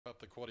Up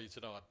the quaddie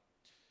tonight.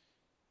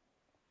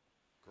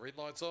 Green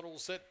lights on, all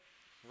set.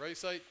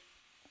 Race 8.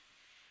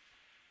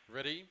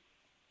 Ready.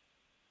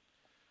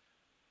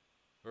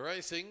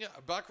 Racing,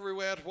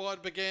 Buckaroo out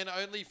wide began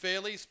only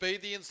fairly.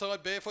 Speed the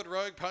inside, Barefoot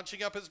Rogue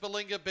punching up as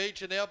Belinga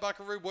Beach, and now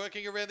Buckaroo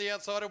working around the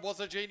outside and Was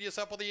a Genius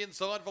up on the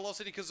inside.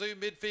 Velocity Kazoo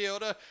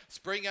midfielder,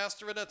 Spring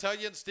Aster and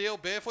Italian Steel,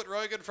 Barefoot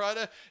Rogue in front.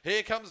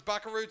 Here comes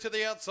Buckaroo to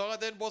the outside,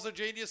 then Was a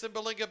Genius and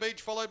Belinga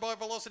Beach followed by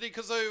Velocity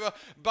Kazoo.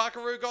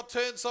 Buckaroo got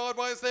turned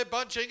sideways, they're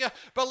bunching.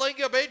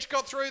 Belinga Beach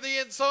got through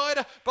the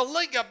inside.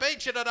 Belinga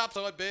Beach in an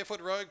upside.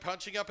 Barefoot Rogue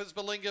punching up as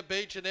Belinga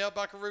Beach, and now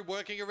Buckaroo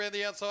working around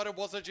the outside and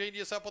Was a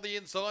Genius up on the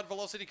inside.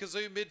 Velocity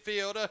Kazoo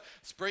midfielder,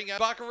 Spring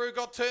Buckaroo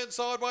got turned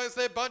sideways,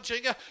 they're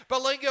bunching.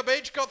 Belinga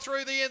Beach got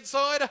through the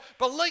inside.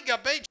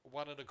 Belinga Beach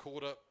 1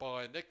 1/4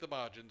 by Neck the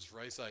Margins,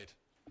 race 8.